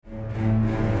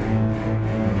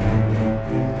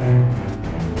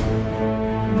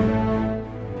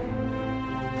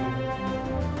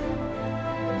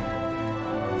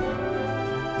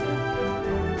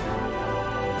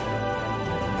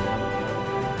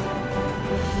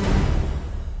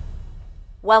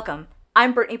Welcome.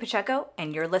 I'm Brittany Pacheco,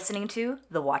 and you're listening to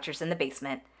The Watchers in the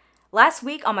Basement. Last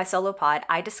week on my solo pod,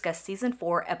 I discussed Season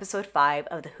 4, Episode 5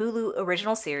 of the Hulu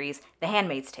original series, The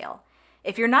Handmaid's Tale.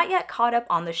 If you're not yet caught up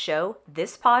on the show,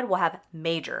 this pod will have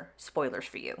major spoilers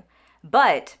for you.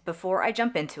 But before I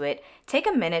jump into it, take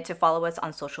a minute to follow us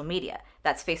on social media.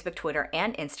 That's Facebook, Twitter,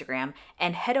 and Instagram,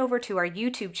 and head over to our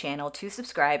YouTube channel to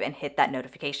subscribe and hit that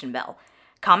notification bell.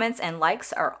 Comments and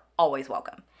likes are always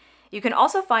welcome. You can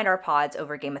also find our pods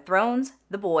over Game of Thrones,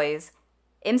 The Boys,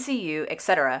 MCU,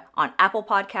 etc. on Apple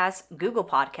Podcasts, Google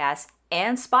Podcasts,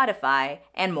 and Spotify,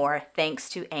 and more thanks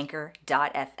to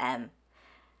Anchor.fm.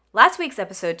 Last week's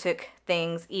episode took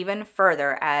things even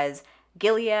further as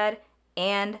Gilead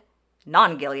and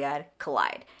non-Gilead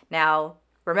collide. Now,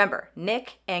 remember,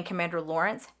 Nick and Commander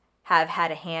Lawrence have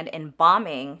had a hand in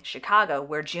bombing Chicago,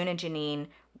 where June and Janine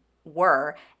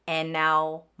were, and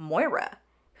now Moira,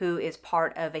 who is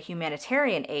part of a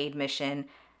humanitarian aid mission,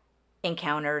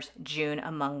 encounters June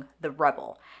among the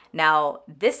rubble. Now,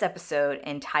 this episode,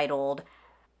 entitled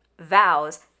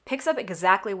Vows, picks up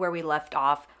exactly where we left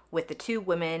off, with the two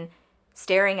women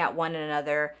staring at one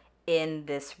another in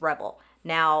this revel.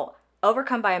 Now,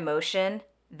 overcome by emotion,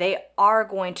 they are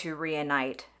going to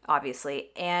reunite, obviously,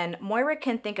 and Moira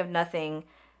can think of nothing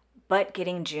but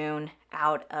getting June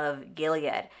out of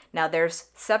Gilead. Now, there's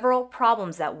several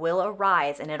problems that will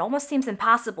arise, and it almost seems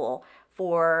impossible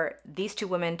for these two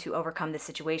women to overcome this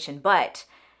situation, but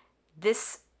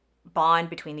this bond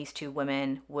between these two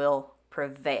women will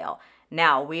prevail.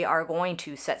 Now, we are going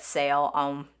to set sail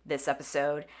on this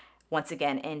episode, once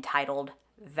again entitled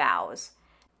Vows.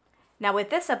 Now, with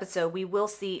this episode, we will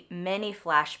see many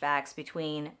flashbacks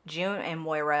between June and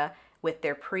Moira with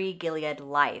their pre-Gilead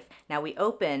life. Now, we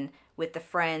open with the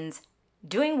friends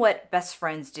doing what best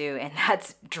friends do, and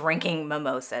that's drinking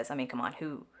mimosas. I mean, come on,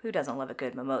 who doesn't love a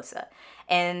good mimosa?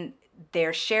 And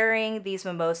they're sharing these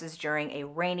mimosas during a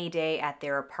rainy day at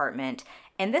their apartment.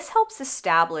 And this helps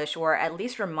establish, or at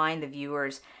least remind the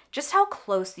viewers, just how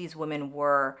close these women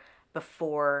were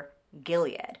before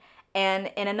Gilead.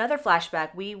 And in another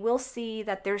flashback, we will see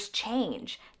that there's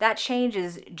change. That change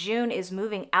is June is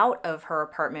moving out of her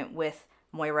apartment with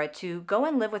Moira to go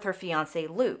and live with her fiance,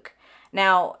 Luke.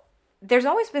 Now, there's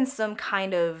always been some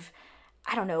kind of,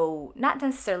 I don't know, not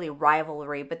necessarily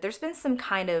rivalry, but there's been some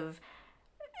kind of,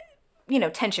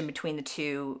 tension between the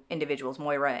two individuals,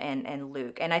 Moira and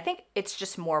Luke. And I think it's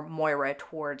just more Moira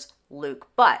towards Luke.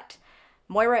 But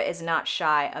Moira is not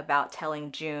shy about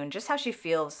telling June just how she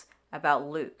feels about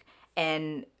Luke,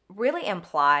 and really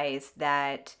implies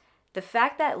that the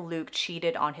fact that Luke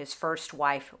cheated on his first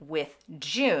wife with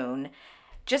June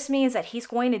just means that he's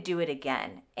going to do it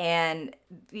again. And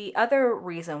the other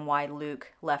reason why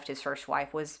Luke left his first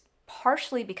wife was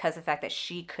partially because of the fact that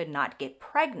she could not get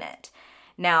pregnant.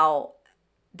 Now,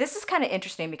 this is kind of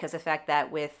interesting because of the fact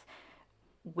that with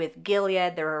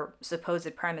Gilead, their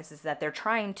supposed premise is that they're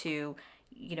trying to,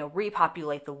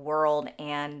 repopulate the world,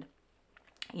 and,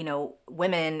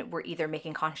 women were either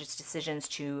making conscious decisions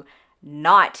to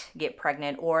not get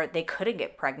pregnant, or they couldn't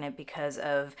get pregnant because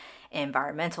of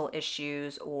environmental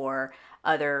issues or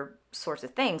other sorts of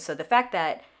things. So the fact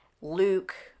that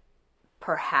Luke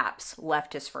perhaps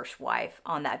left his first wife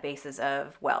on that basis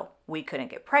of, well, we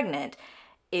couldn't get pregnant,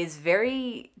 is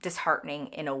very disheartening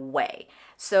in a way.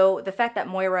 So the fact that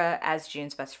Moira, as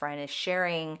June's best friend, is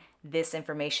sharing this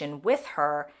information with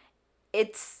her,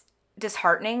 it's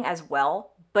disheartening as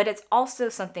well, but it's also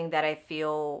something that I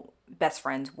feel best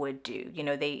friends would do.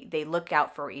 They look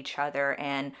out for each other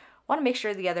and want to make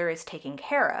sure the other is taken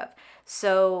care of.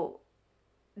 So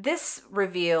this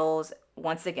reveals,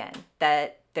 once again,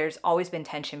 that there's always been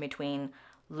tension between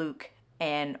Luke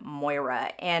and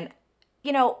Moira. And,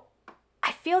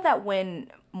 I feel that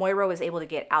when Moira was able to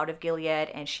get out of Gilead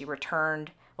and she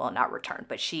returned, well, not returned,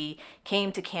 but she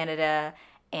came to Canada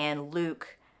and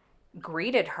Luke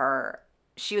greeted her,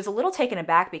 she was a little taken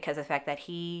aback because of the fact that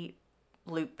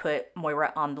Luke put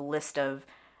Moira on the list of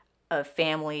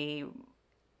family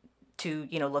to,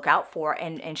 look out for.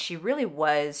 And she really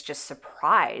was just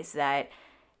surprised that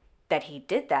he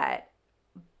did that.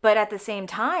 But at the same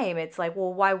time, it's like,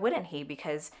 well, why wouldn't he?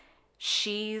 Because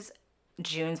she's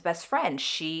June's best friend.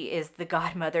 She is the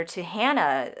godmother to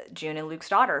Hannah, June and Luke's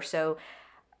daughter. So,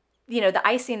 the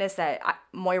iciness that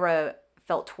Moira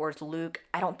felt towards Luke,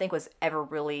 I don't think was ever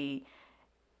really,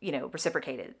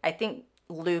 reciprocated. I think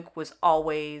Luke was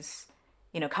always,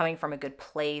 coming from a good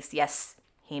place. Yes,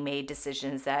 he made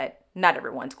decisions that not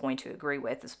everyone's going to agree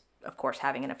with, is of course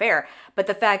having an affair. But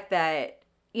the fact that,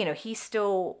 he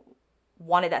still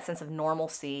wanted that sense of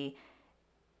normalcy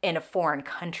in a foreign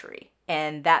country.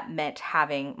 And that meant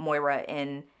having Moira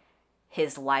in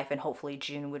his life, and hopefully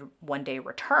June would one day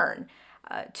return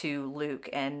to Luke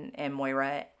and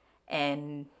Moira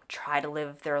and try to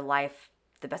live their life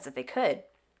the best that they could.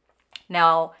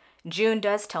 Now, June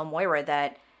does tell Moira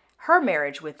that her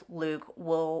marriage with Luke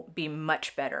will be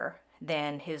much better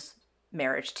than his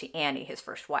marriage to Annie, his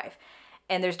first wife.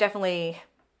 And there's definitely,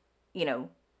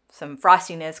 some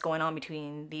frostiness going on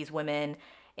between these women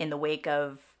in the wake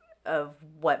of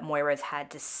what Moira's had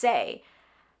to say.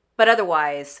 But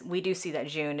otherwise, we do see that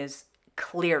June is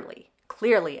clearly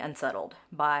unsettled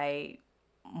by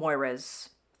Moira's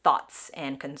thoughts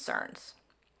and concerns.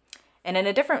 And in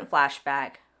a different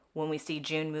flashback, when we see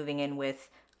June moving in with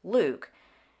Luke,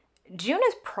 June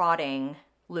is prodding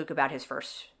Luke about his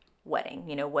first wedding.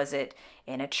 Was it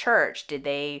in a church? Did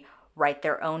they write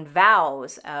their own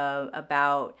vows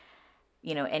about,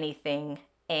 anything?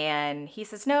 And he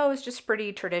says, no, it's just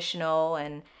pretty traditional.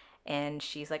 And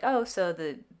she's like, oh, so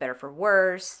the better for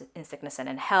worse, in sickness and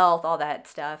in health, all that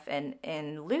stuff.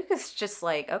 And Luke is just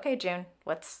like, okay, June,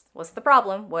 what's the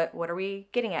problem? What are we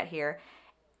getting at here?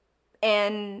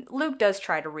 And Luke does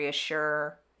try to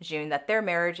reassure June that their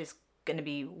marriage is going to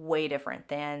be way different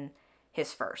than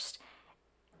his first.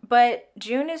 But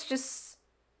June is just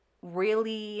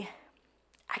really,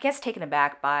 I guess, taken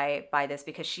aback by this,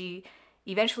 because she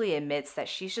eventually admits that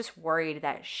she's just worried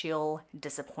that she'll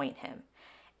disappoint him.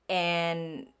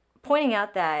 And pointing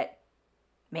out that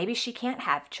maybe she can't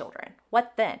have children.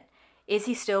 What then? Is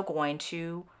he still going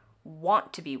to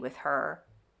want to be with her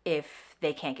if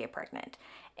they can't get pregnant?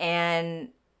 And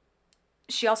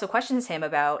she also questions him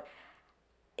about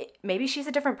maybe she's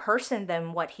a different person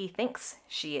than what he thinks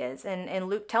she is. And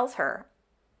Luke tells her,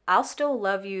 I'll still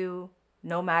love you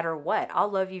no matter what. I'll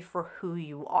love you for who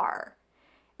you are.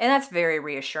 And that's very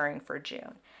reassuring for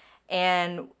June.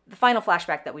 And the final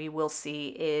flashback that we will see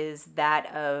is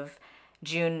that of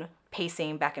June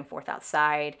pacing back and forth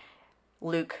outside.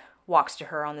 Luke walks to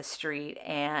her on the street,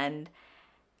 and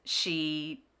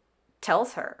she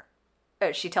tells him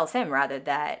rather,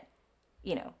 that,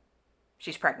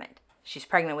 she's pregnant. She's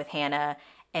pregnant with Hannah,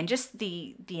 and just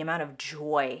the amount of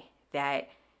joy that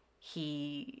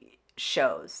he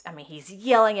shows. I mean, he's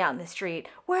yelling out in the street,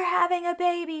 we're having a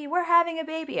baby, we're having a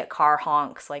baby. A car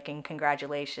honks, like, in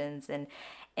congratulations.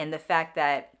 And the fact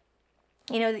that,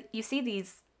 you see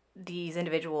these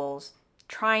individuals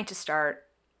trying to start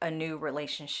a new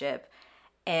relationship,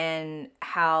 and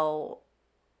how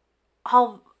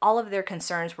all of their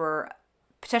concerns were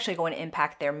potentially going to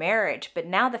impact their marriage. But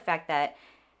now the fact that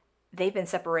they've been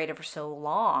separated for so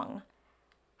long,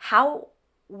 how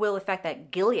will the fact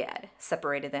that Gilead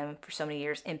separated them for so many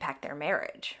years impact their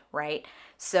marriage, right?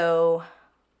 So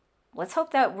let's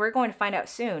hope that we're going to find out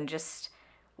soon just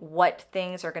what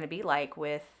things are going to be like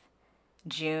with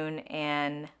June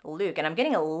and Luke. And I'm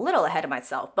getting a little ahead of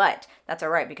myself, but that's all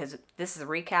right, because this is a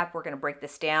recap. We're going to break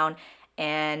this down.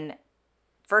 And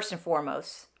first and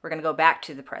foremost, we're going to go back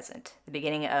to the present, the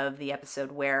beginning of the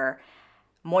episode, where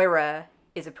Moira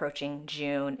is approaching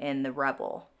June in the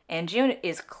rubble. And June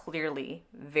is clearly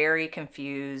very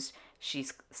confused.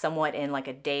 She's somewhat in like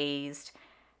a dazed,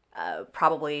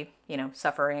 probably,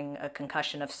 suffering a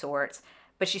concussion of sorts.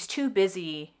 But she's too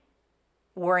busy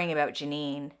worrying about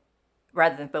Janine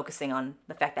rather than focusing on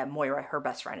the fact that Moira, her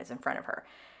best friend, is in front of her.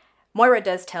 Moira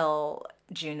does tell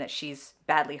June that she's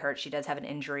badly hurt. She does have an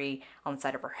injury on the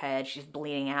side of her head. She's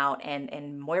bleeding out.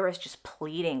 And Moira's just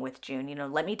pleading with June,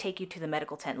 let me take you to the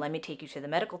medical tent. Let me take you to the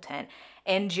medical tent.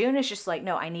 And June is just like,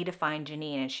 no, I need to find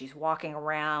Janine. And she's walking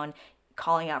around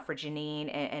calling out for Janine.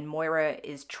 And Moira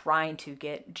is trying to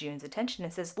get June's attention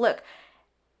and says, look,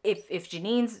 if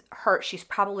Janine's hurt, she's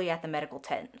probably at the medical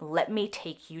tent. Let me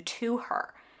take you to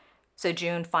her. So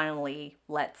June finally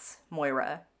lets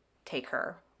Moira take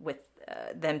her with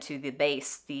them to the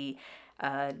base, the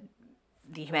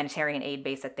humanitarian aid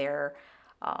base that they're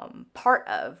part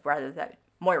of, rather that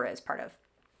Moira is part of.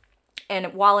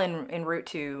 And while en route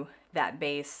to that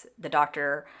base, the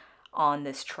doctor on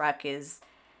this truck is,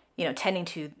 tending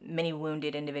to many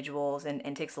wounded individuals,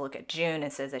 and takes a look at June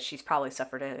and says that she's probably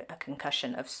suffered a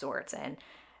concussion of sorts. And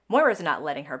Moira's not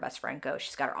letting her best friend go.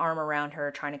 She's got her arm around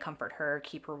her, trying to comfort her,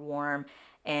 keep her warm.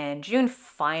 And June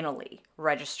finally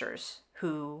registers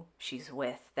who she's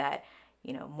with, that,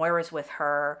 Moira's with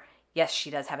her. Yes, she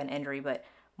does have an injury, but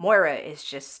Moira is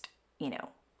just,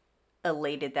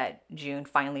 elated that June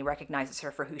finally recognizes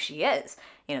her for who she is.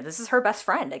 This is her best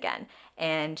friend again.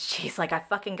 And she's like, I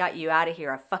fucking got you out of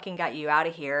here. I fucking got you out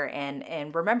of here.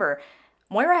 And remember,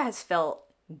 Moira has felt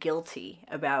guilty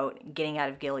about getting out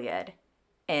of Gilead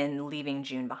and leaving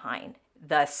June behind,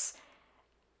 thus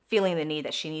feeling the need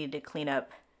that she needed to clean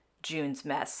up June's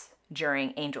mess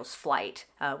during Angel's flight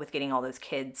with getting all those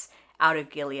kids out of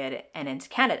Gilead and into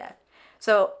Canada.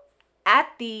 So at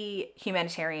the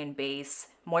humanitarian base,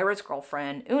 Moira's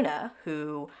girlfriend, Una,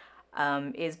 who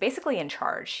is basically in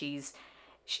charge,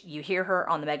 you hear her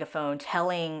on the megaphone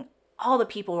telling all the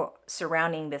people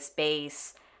surrounding this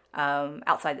base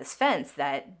outside this fence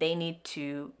that they need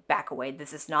to back away.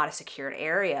 This is not a secured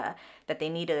area, that they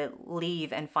need to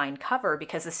leave and find cover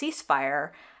because the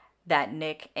ceasefire that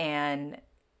Nick and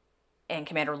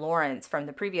Commander Lawrence from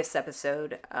the previous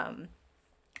episode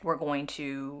were going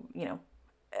to,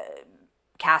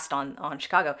 cast on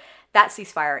Chicago, that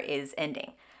ceasefire is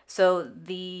ending. So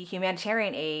the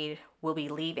humanitarian aid will be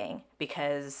leaving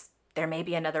because there may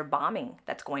be another bombing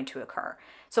that's going to occur.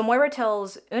 So Moira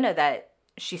tells Una that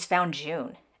she's found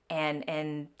June.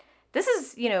 And this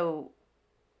is,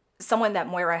 someone that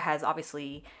Moira has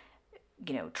obviously,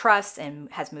 trusts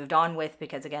and has moved on with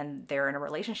because, again, they're in a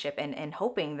relationship and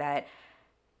hoping that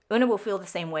Una will feel the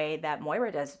same way that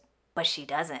Moira does, but she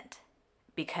doesn't.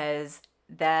 Because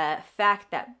the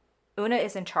fact that Una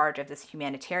is in charge of this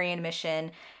humanitarian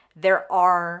mission, there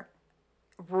are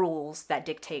rules that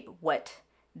dictate what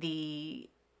the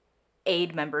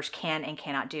aid members can and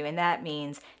cannot do, and that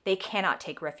means they cannot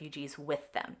take refugees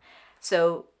with them.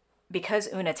 So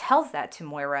because Una tells that to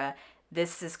Moira,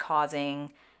 this is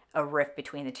causing a rift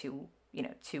between the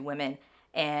two women,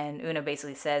 and Una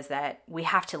basically says that we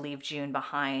have to leave June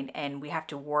behind and we have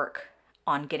to work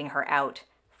on getting her out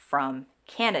from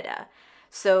Canada.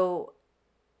 So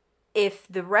if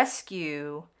the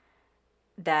rescue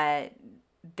that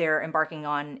they're embarking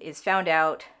on is found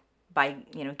out by,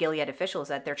 Gilead officials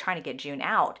that they're trying to get June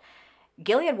out,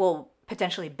 Gilead will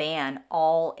potentially ban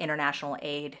all international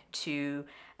aid to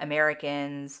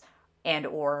Americans and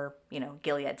or,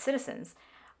 Gilead citizens.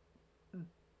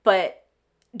 But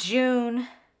June,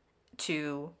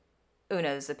 to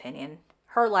Una's opinion,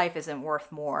 her life isn't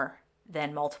worth more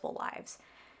than multiple lives.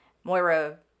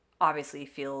 Moira obviously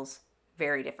feels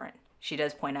very different. She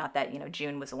does point out that,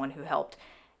 June was the one who helped,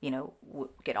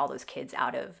 get all those kids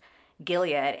out of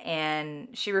Gilead, and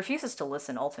she refuses to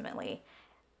listen ultimately.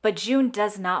 But June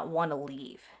does not want to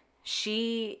leave.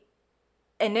 She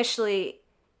initially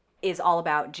is all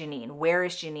about Janine. Where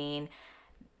is Janine?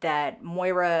 That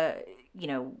Moira,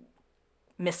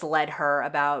 misled her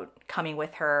about coming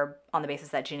with her on the basis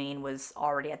that Janine was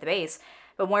already at the base.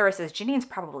 But Moira says Janine's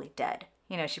probably dead.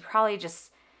 She probably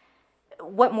just,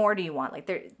 what more do you want? Like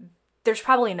there's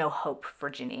probably no hope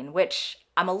for Janine, which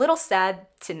I'm a little sad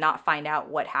to not find out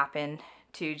what happened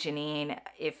to Janine,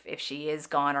 if she is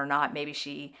gone or not. Maybe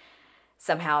she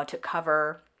somehow took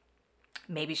cover.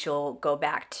 Maybe she'll go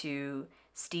back to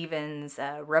Steven's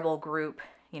rebel group,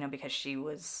 because she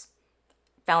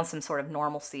found some sort of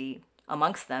normalcy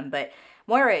amongst them. But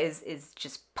Moira is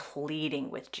just pleading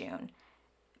with June,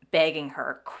 begging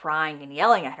her, crying and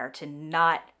yelling at her to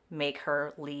not make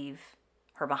her leave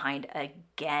her behind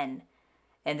again.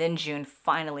 And then June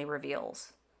finally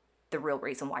reveals the real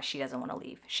reason why she doesn't want to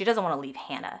leave. She doesn't want to leave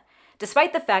Hannah,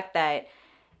 despite the fact that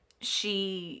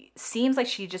she seems like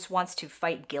she just wants to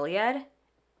fight Gilead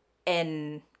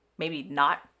and maybe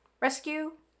not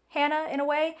rescue Hannah in a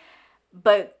way.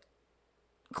 But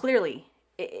clearly,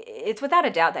 it's without a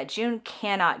doubt that June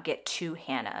cannot get to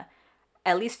Hannah,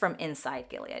 at least from inside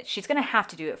Gilead. She's going to have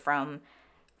to do it from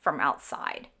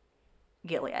outside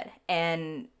Gilead.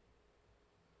 And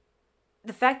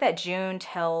the fact that June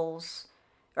tells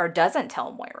or doesn't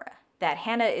tell Moira that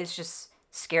Hannah is just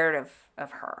scared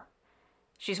of her.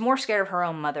 She's more scared of her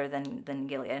own mother than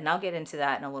Gilead. And I'll get into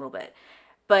that in a little bit.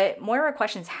 But Moira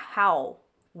questions, how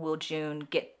will June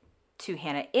get to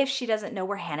Hannah if she doesn't know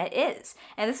where Hannah is?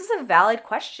 And this is a valid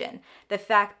question. The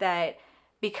fact that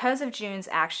because of June's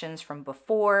actions from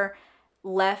before,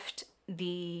 left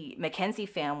the Mackenzie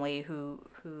family, who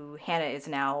Hannah is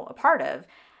now a part of,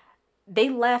 they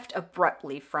left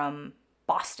abruptly from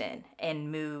Boston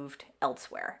and moved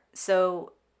elsewhere.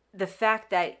 So the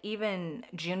fact that even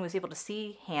June was able to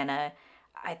see Hannah,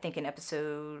 I think in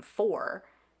episode 3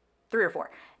 or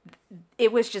 4,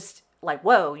 it was just like,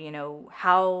 whoa,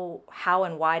 how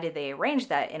and why did they arrange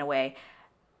that in a way?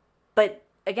 But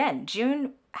again,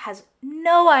 June has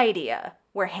no idea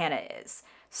where Hannah is.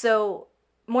 So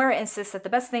Moira insists that the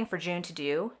best thing for June to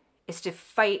do is to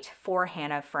fight for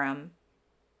Hannah from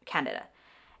Canada.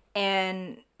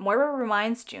 And Moira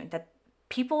reminds June that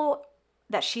people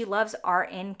that she loves are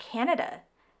in Canada.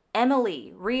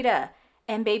 Emily, Rita,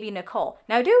 and baby Nicole.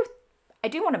 Now I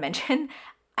do want to mention,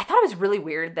 I thought it was really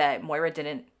weird that Moira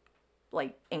didn't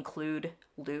include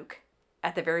Luke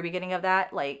at the very beginning of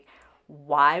that.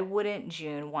 Why wouldn't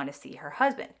June want to see her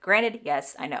husband? Granted,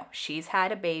 yes, I know she's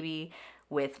had a baby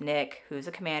with Nick, who's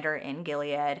a commander in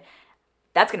Gilead.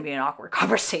 That's going to be an awkward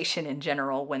conversation in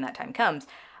general when that time comes.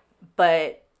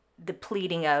 But the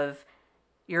pleading of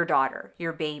your daughter,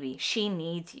 your baby, she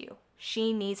needs you.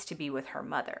 She needs to be with her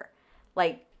mother.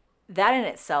 Like, that in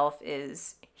itself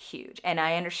is huge. And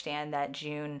I understand that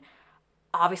June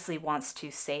obviously wants to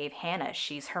save Hannah.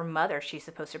 She's her mother. She's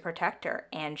supposed to protect her,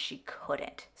 and she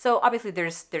couldn't. So obviously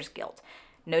there's guilt.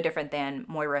 No different than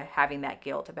Moira having that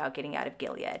guilt about getting out of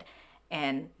Gilead,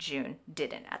 and June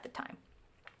didn't at the time.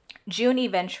 June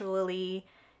eventually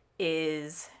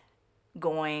is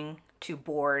going to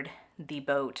board the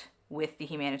boat with the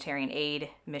humanitarian aid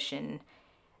mission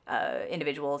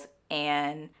individuals,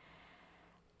 and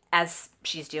as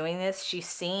she's doing this, she's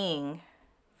seeing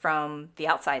from the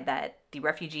outside that the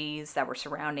refugees that were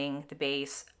surrounding the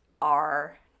base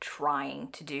are trying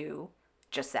to do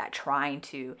just that, trying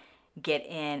to get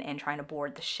in and trying to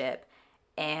board the ship.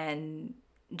 And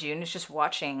June is just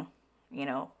watching,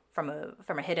 from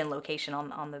a hidden location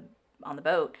on the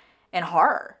boat in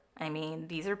horror. I mean,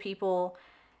 these are people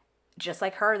just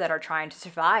like her that are trying to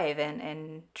survive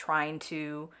and trying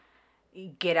to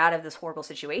get out of this horrible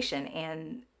situation.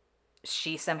 And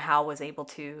she somehow was able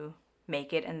to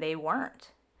make it, and they weren't.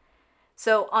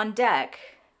 So on deck,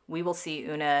 we will see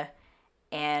Una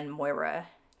and Moira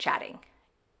chatting.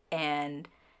 And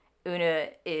Una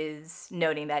is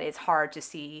noting that it's hard to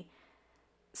see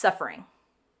suffering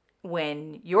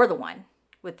when you're the one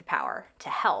with the power to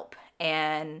help.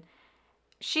 And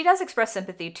she does express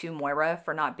sympathy to Moira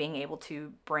for not being able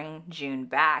to bring June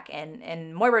back.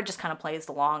 And Moira just kind of plays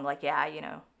along like, yeah,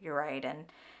 you're right. And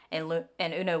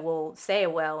Una will say,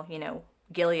 well,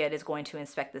 Gilead is going to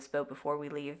inspect this boat before we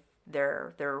leave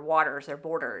their waters, their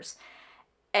borders.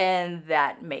 And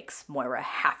that makes Moira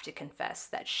have to confess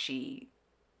that she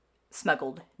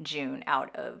smuggled June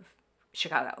out of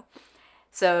Chicago.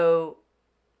 So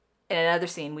in another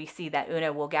scene, we see that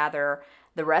Una will gather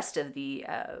the rest of the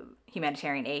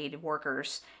humanitarian aid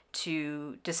workers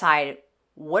to decide,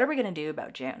 what are we going to do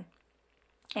about June?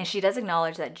 And she does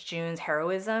acknowledge that June's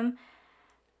heroism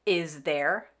is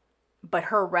there, but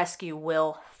her rescue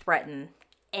will threaten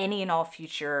any and all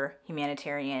future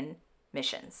humanitarian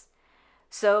missions.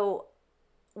 So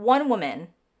one woman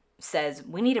says,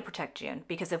 we need to protect June,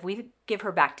 because if we give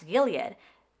her back to Gilead,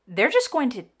 they're just going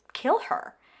to kill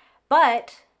her.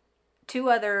 But two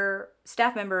other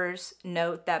staff members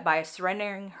note that by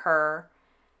surrendering her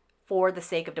for the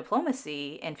sake of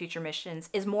diplomacy and future missions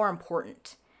is more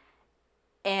important.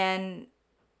 And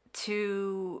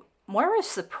to Moira's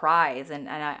surprise, and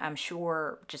I'm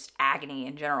sure just agony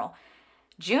in general,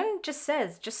 June just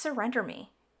says, just surrender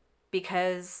me,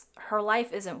 because her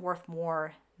life isn't worth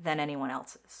more than anyone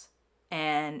else's.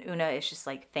 And Una is just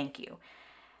like, thank you.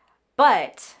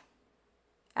 But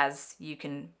as you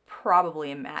can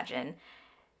probably imagine,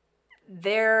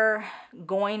 they're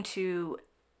going to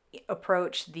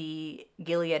approach the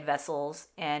Gilead vessels,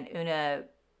 and Una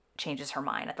changes her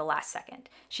mind at the last second.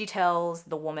 She tells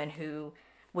the woman who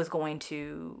was going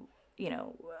to,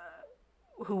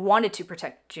 who wanted to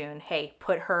protect June, hey,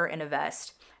 put her in a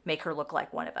vest, make her look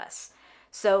like one of us.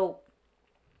 So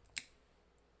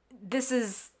this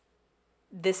is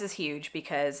huge,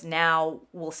 because now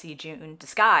we'll see June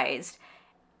disguised,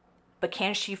 but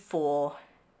can she fool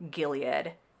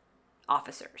Gilead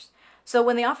officers? So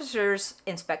when the officers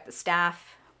inspect the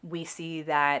staff, we see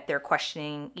that they're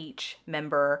questioning each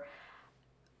member,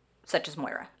 such as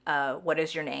Moira. What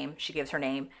is your name? She gives her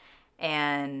name,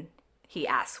 and he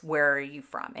asks, where are you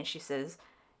from? And she says,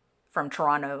 from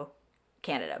Toronto,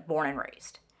 Canada, born and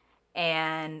raised.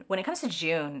 And when it comes to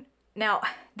June, now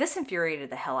this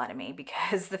infuriated the hell out of me,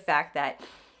 because the fact that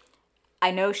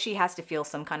I know she has to feel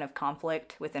some kind of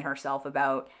conflict within herself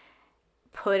about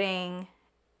putting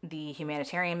the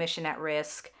humanitarian mission at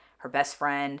risk, her best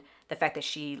friend, the fact that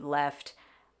she left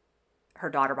her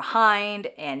daughter behind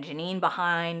and Janine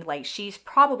behind. Like, she's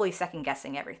probably second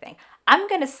guessing everything. I'm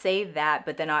going to say that,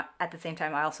 but then at the same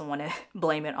time, I also want to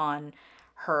blame it on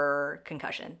her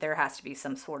concussion. There has to be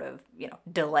some sort of,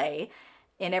 delay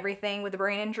in everything with the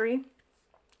brain injury.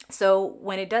 So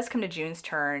when it does come to June's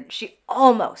turn, she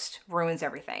almost ruins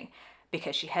everything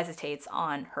because she hesitates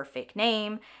on her fake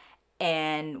name.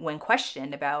 And when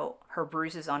questioned about her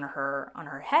bruises on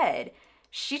her head,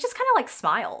 she just kind of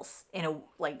smiles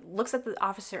looks at the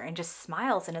officer and just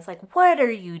smiles and is like, what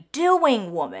are you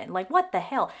doing, woman? Like, what the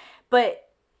hell? But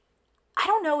I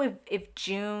don't know if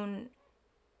June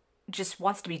just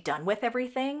wants to be done with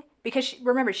everything, because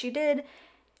remember, she did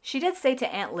say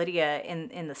to Aunt Lydia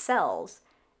in the cells,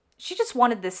 she just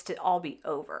wanted this to all be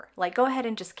over. Like, go ahead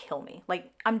and just kill me.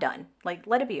 Like, I'm done. Like,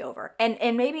 let it be over. And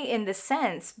maybe in this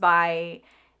sense, by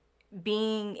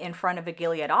being in front of a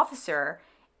Gilead officer,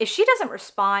 if she doesn't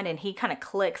respond and he kind of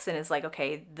clicks and is like,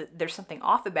 okay, there's something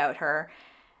off about her,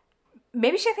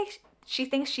 maybe she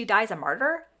thinks she dies a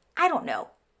martyr. I don't know.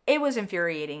 It was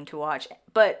infuriating to watch.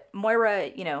 But Moira,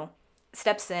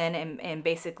 steps in and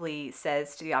basically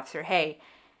says to the officer, hey,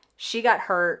 she got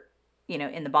hurt,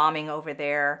 in the bombing over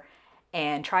there,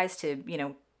 and tries to,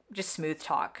 just smooth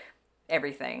talk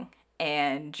everything.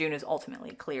 And June is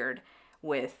ultimately cleared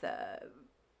with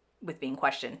being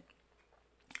questioned.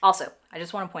 Also, I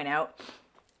just want to point out,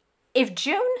 if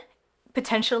June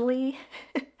potentially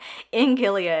in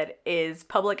Gilead is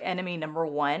public enemy number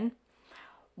one,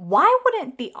 why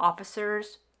wouldn't the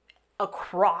officers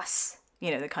across,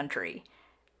 the country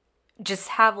just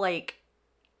have like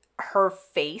her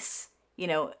face,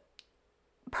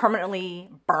 permanently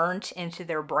burnt into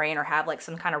their brain, or have like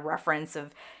some kind of reference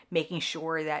of making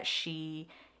sure that she,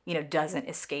 doesn't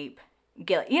escape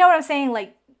Gilead? You know what I'm saying?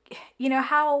 Like,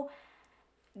 how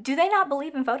do they not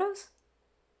believe in photos?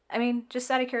 I mean, just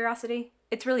out of curiosity,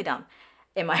 it's really dumb,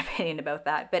 in my opinion, about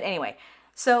that. But anyway,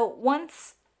 so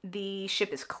once the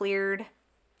ship is cleared,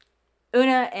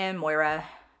 Una and Moira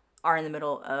are in the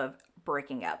middle of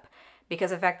breaking up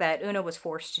because of the fact that Una was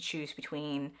forced to choose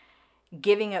between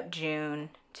giving up June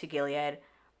to Gilead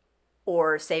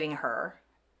or saving her,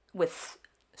 with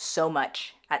so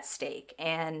much at stake.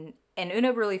 And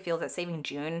Una really feels that saving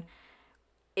June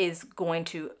is going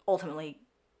to ultimately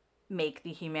make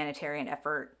the humanitarian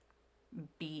effort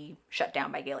be shut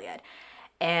down by Gilead.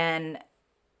 And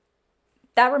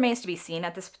that remains to be seen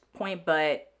at this point,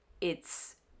 but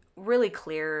it's really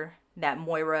clear that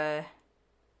Moira,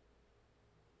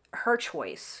 her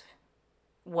choice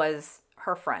was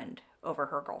her friend over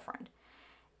her girlfriend.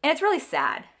 And it's really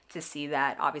sad to see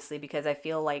that, obviously, because I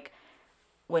feel like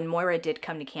when Moira did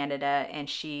come to Canada and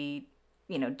she,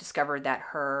 discovered that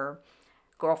her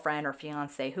girlfriend or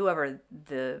fiance, whoever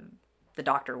the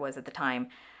doctor was at the time,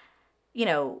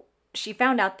 she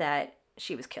found out that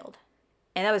she was killed.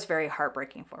 And that was very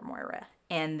heartbreaking for Moira.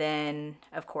 And then,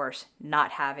 of course,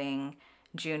 not having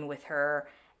June with her,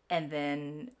 and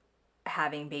then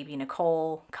having baby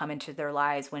Nicole come into their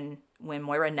lives when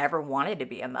Moira never wanted to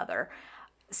be a mother.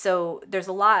 So there's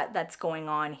a lot that's going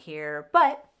on here,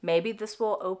 but maybe this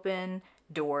will open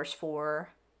doors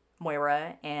for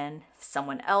Moira and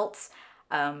someone else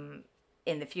in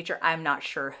the future. I'm not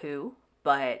sure who,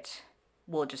 but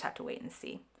we'll just have to wait and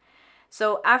see.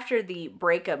 So after the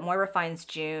breakup, Moira finds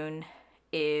June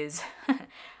is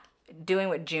doing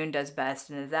what June does best,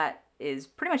 and that is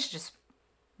pretty much just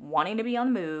wanting to be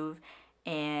on the move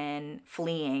and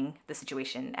fleeing the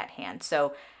situation at hand.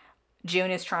 So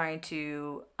June is trying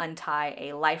to untie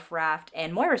a life raft,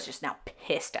 and Moira's just now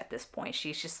pissed at this point.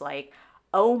 She's just like,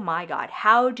 oh my God,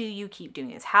 how do you keep doing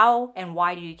this? How and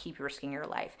why do you keep risking your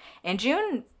life? And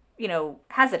June,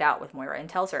 has it out with Moira and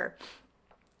tells her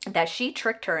that she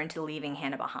tricked her into leaving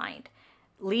Hannah behind,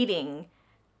 leading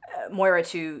Moira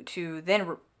to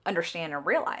then understand and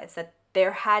realize that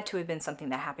there had to have been something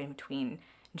that happened between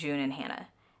June and Hannah.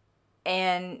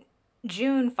 And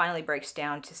June finally breaks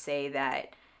down to say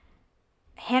that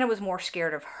Hannah was more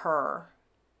scared of her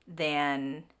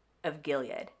than of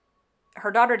Gilead.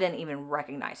 Her daughter didn't even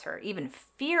recognize her, even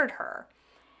feared her.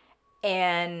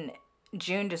 And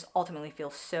June just ultimately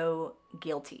feels so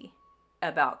guilty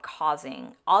about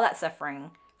causing all that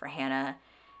suffering for Hannah,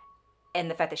 and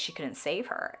the fact that she couldn't save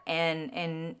her.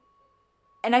 And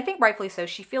I think rightfully so,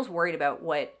 she feels worried about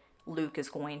what Luke is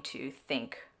going to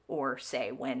think or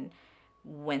say when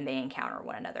they encounter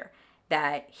one another.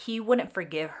 That he wouldn't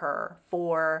forgive her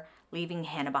for leaving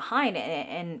Hannah behind.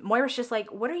 And Moira's just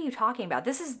like, what are you talking about?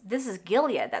 This is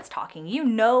Gilead that's talking.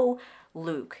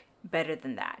 Luke better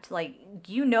than that. Like,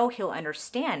 he'll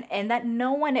understand, and that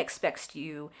no one expects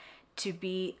you to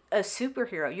be a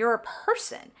superhero. You're a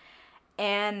person.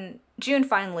 And June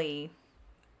finally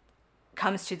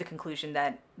comes to the conclusion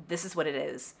that this is what it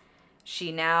is.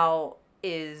 She now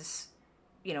is,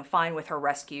 fine with her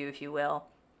rescue, if you will.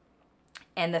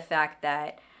 And the fact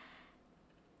that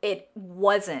it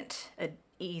wasn't an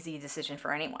easy decision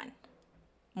for anyone.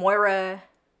 Moira,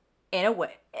 in a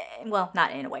way, well,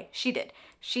 not in a way, she did.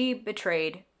 She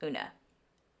betrayed Una.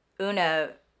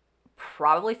 Una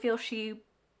probably feels she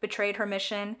betrayed her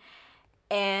mission,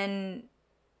 and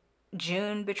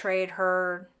June betrayed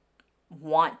her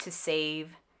want to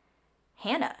save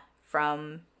Hannah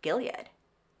from Gilead.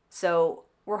 So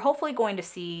we're hopefully going to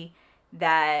see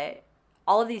that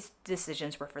all of these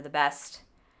decisions were for the best,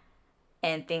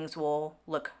 and things will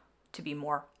look to be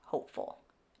more hopeful.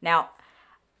 Now,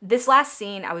 this last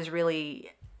scene, I was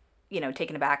really,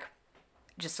 taken aback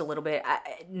just a little bit,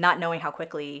 not knowing how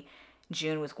quickly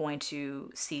June was going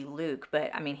to see Luke, but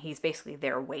I mean, he's basically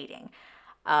there waiting.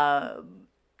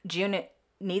 June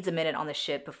needs a minute on the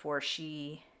ship before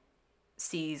she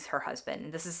sees her husband.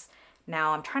 And this is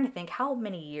now, I'm trying to think, how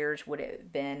many years would it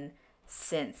have been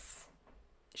since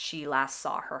she last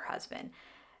saw her husband?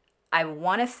 I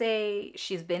want to say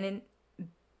she's been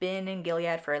in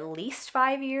Gilead for at least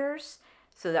 5 years.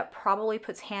 So that probably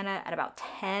puts Hannah at about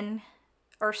 10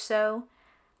 or so.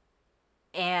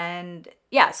 And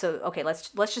yeah, so okay, let's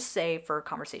just say for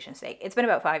conversation's sake, it's been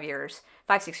about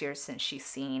 6 years since she's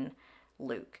seen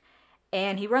Luke.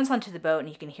 And he runs onto the boat and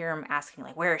you can hear him asking,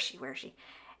 like, where is she? Where is she?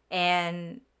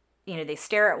 And, they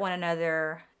stare at one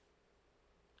another,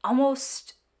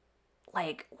 almost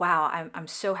like, wow, I'm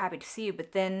so happy to see you.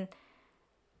 But then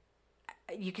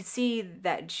you can see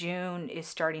that June is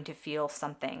starting to feel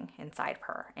something inside of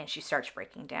her, and she starts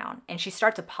breaking down. And she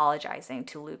starts apologizing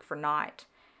to Luke for not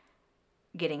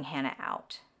getting Hannah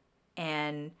out.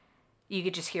 And you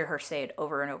could just hear her say it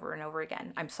over and over and over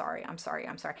again. I'm sorry, I'm sorry,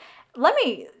 I'm sorry. Let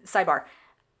me sidebar.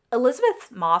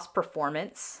 Elizabeth Moss'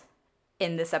 performance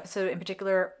in this episode in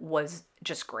particular was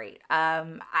just great.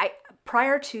 I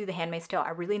prior to The Handmaid's Tale,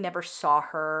 I really never saw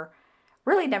her,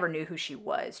 really never knew who she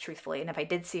was, truthfully. And if I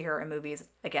did see her in movies,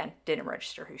 again, didn't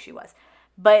register who she was.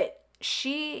 But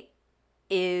she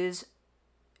is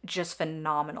just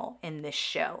phenomenal in this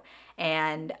show.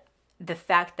 And the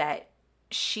fact that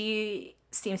she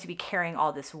seems to be carrying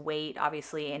all this weight,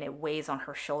 obviously, and it weighs on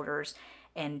her shoulders,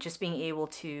 and just being able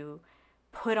to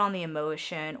put on the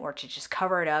emotion or to just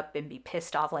cover it up and be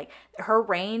pissed off, like, her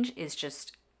range is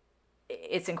just,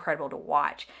 it's incredible to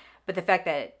watch. But the fact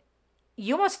that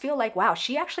you almost feel like, wow,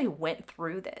 she actually went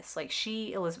through this. Like,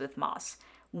 Elizabeth Moss,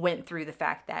 went through the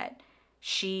fact that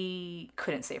she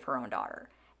couldn't save her own daughter.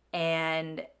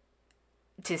 And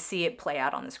to see it play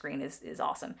out on the screen is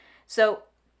awesome. So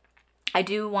I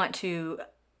do want to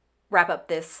wrap up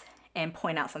this and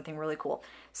point out something really cool.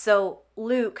 So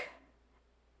Luke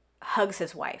hugs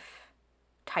his wife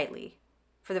tightly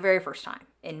for the very first time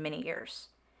in many years.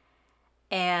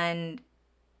 And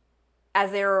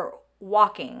as they're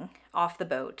walking off the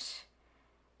boat,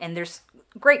 and there's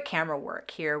great camera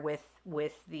work here with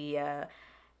the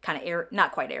kind of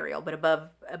not quite aerial, but above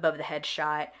the head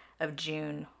shot of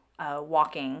June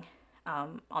walking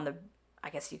on the,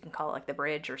 I guess you can call it like the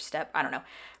bridge or step, I don't know,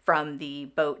 from the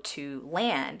boat to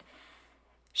land.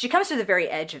 She comes to the very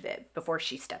edge of it before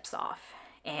she steps off,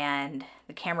 and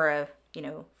the camera,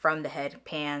 from the head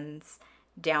pans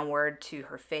downward to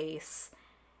her face,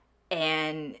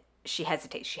 and she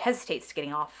hesitates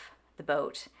getting off the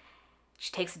boat.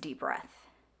 She takes a deep breath,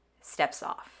 steps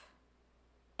off,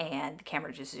 and the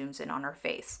camera just zooms in on her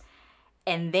face.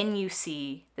 And then you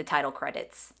see the title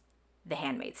credits, The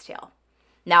Handmaid's Tale.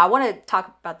 Now, I want to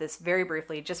talk about this very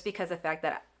briefly, just because of the fact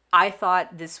that I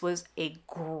thought this was a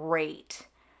great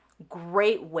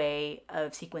way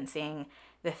of sequencing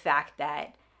the fact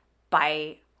that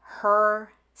by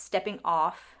her stepping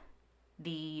off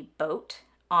the boat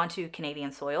onto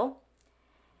Canadian soil,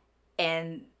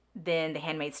 and then The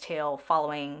Handmaid's Tale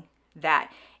following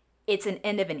that, it's an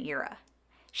end of an era.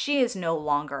 She is no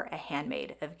longer a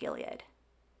handmaid of Gilead.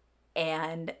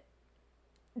 And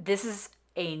this is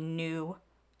a new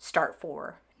start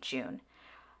for June.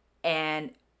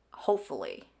 And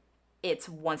hopefully it's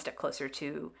one step closer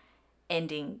to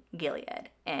ending Gilead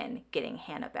and getting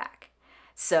Hannah back.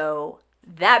 So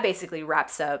that basically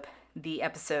wraps up the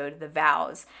episode, The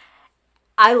Vows.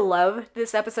 I love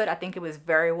this episode. I think it was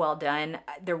very well done.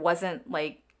 There wasn't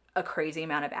like a crazy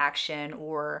amount of action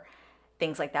or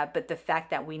things like that, but the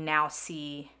fact that we now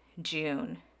see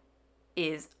June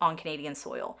is on Canadian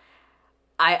soil,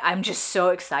 I'm just so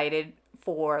excited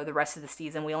for the rest of the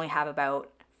season. We only have about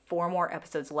 4 more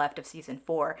episodes left of season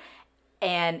 4,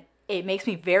 and it makes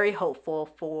me very hopeful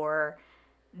for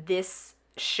this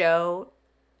show.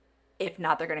 If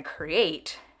not, they're going to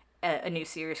create a new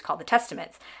series called The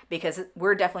Testaments, because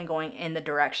we're definitely going in the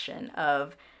direction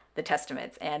of The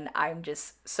Testaments, and I'm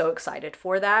just so excited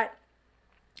for that.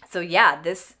 So yeah,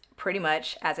 this pretty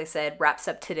much, as I said, wraps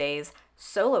up today's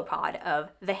solo pod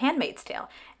of The Handmaid's Tale.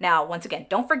 Now, once again,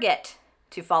 don't forget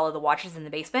to follow the Watchers in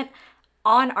the Basement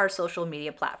on our social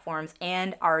media platforms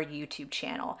and our YouTube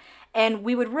channel. And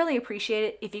we would really appreciate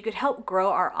it if you could help grow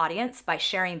our audience by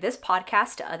sharing this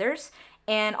podcast to others,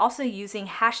 and also using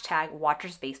hashtag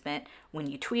WatchersBasement when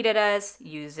you tweet at us,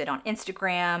 use it on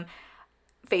Instagram,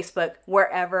 Facebook,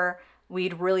 wherever.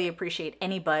 We'd really appreciate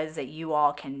any buzz that you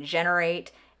all can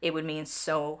generate. It would mean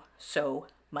so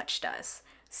much to us.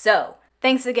 So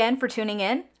Thanks again for tuning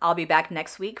in. I'll be back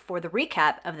next week for the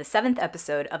recap of the 7th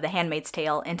episode of The Handmaid's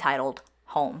Tale entitled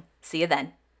Home. See you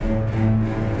then.